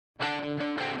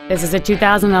This is a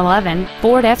 2011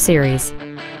 Ford F-Series.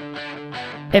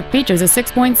 It features a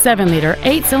 6.7-liter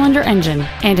 8-cylinder engine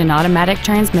and an automatic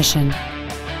transmission.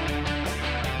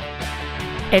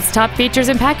 Its top features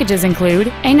and packages include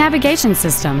a navigation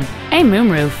system, a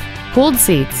moonroof, cooled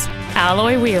seats,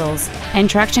 alloy wheels, and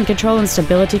traction control and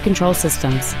stability control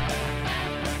systems.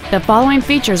 The following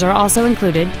features are also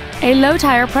included: a low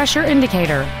tire pressure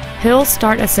indicator, hill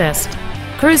start assist,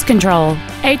 cruise control,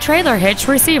 a trailer hitch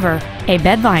receiver, a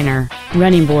bed liner,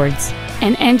 running boards,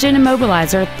 an engine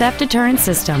immobilizer theft deterrent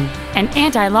system, an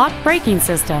anti-lock braking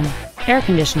system, air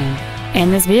conditioning,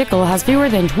 and this vehicle has fewer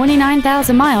than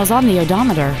 29,000 miles on the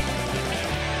odometer.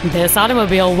 This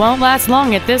automobile won't last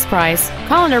long at this price.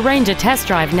 Call and arrange a test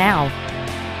drive now.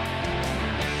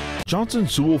 Johnson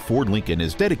Sewell Ford Lincoln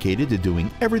is dedicated to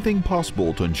doing everything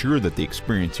possible to ensure that the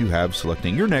experience you have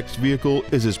selecting your next vehicle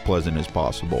is as pleasant as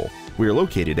possible. We are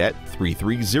located at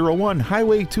 3301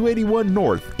 Highway 281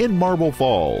 North in Marble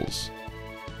Falls.